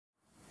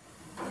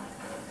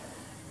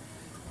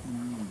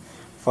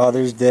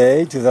Father's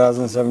Day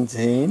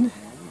 2017.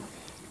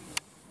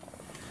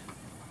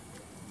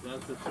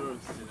 That's the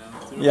tourist,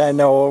 you know. Yeah, I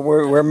know.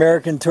 We're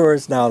American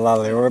tourists now,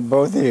 Lolly. We're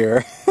both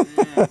here.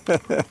 Yeah.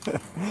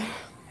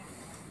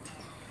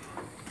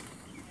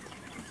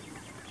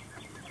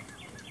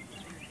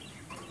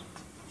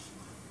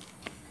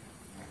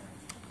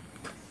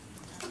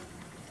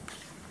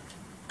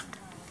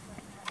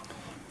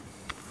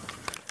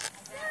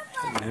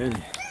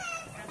 Good.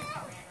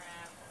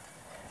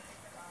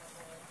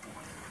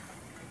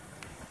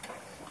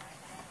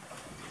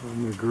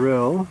 On the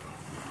grill.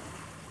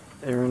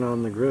 Aaron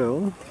on the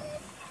grill.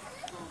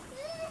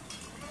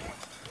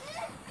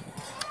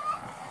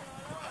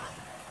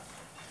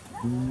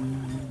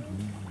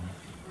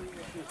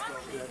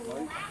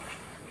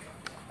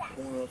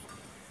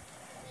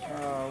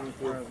 We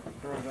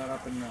throw that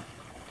up in the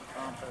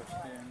compost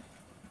bin.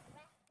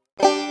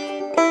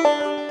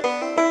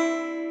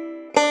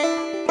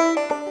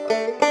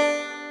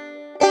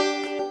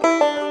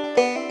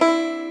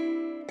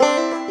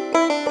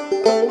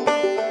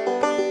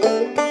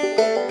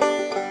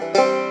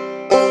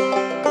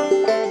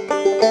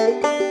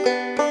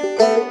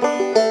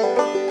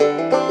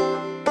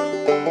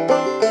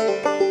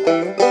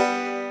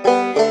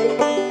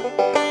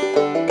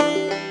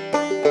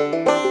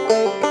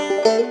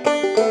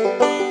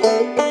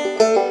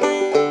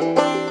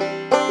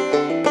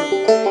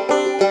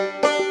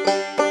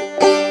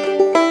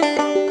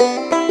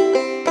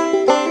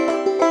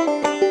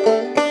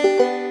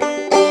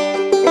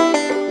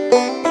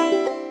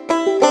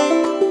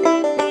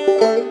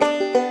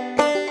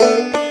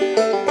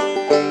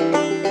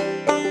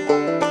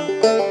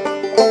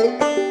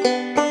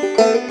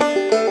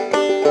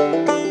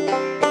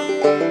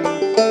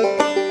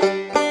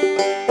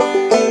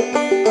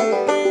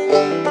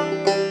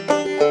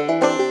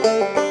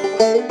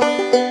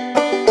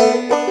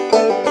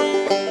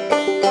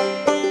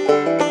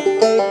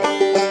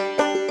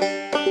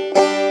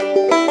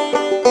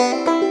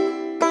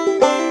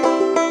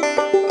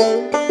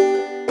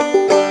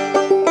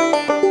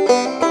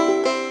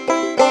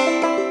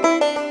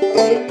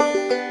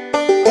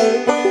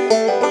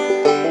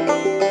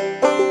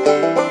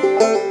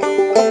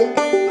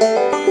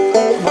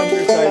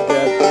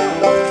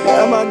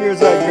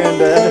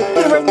 Granddad.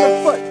 Hit him right in the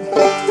foot.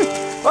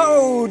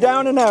 Oh,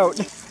 down and out.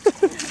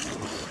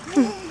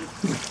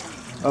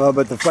 Oh,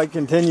 but the fight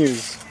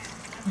continues.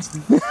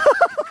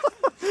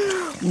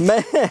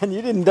 Man,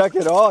 you didn't duck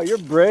at all. You're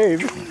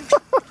brave.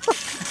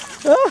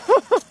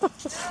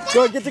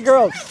 Go get the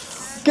girls.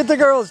 Get the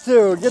girls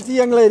too. Get the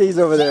young ladies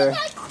over there.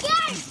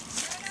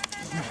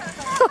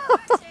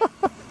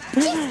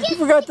 You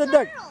forgot the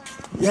duck.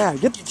 Yeah,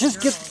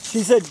 just get.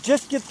 She said,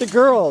 just get the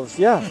girls.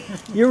 Yeah,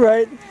 you're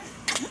right.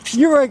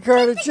 You're right,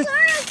 Carter.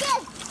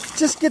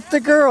 Just get the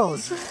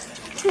girls.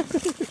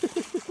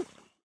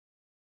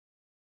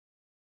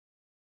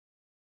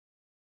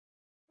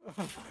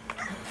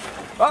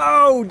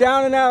 Oh,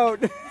 down and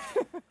out.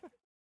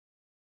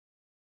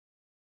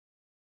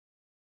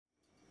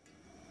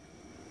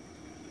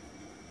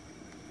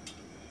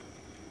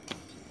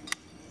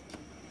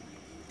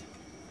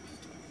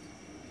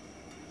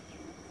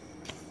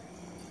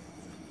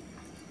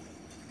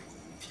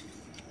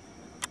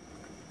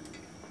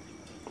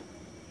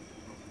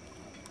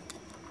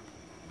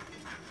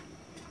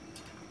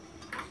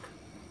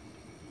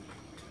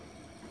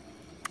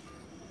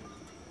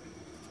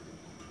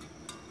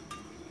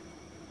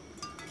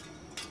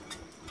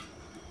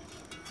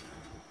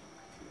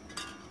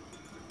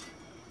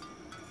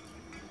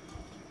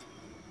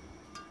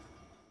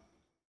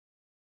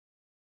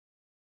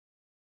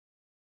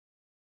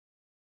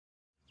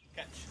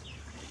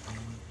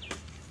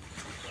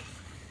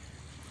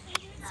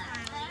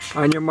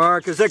 On your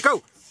mark, is that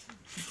go?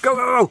 Go,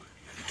 go,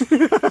 go!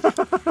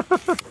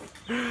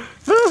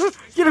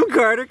 Get him,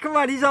 Carter. Come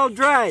on, he's all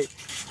dry.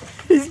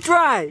 He's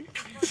dry.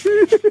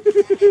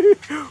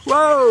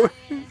 Whoa!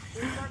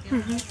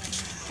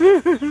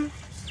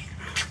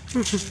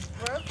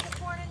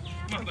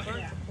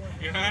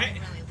 You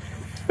alright?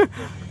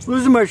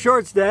 Losing my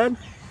shorts, Dad.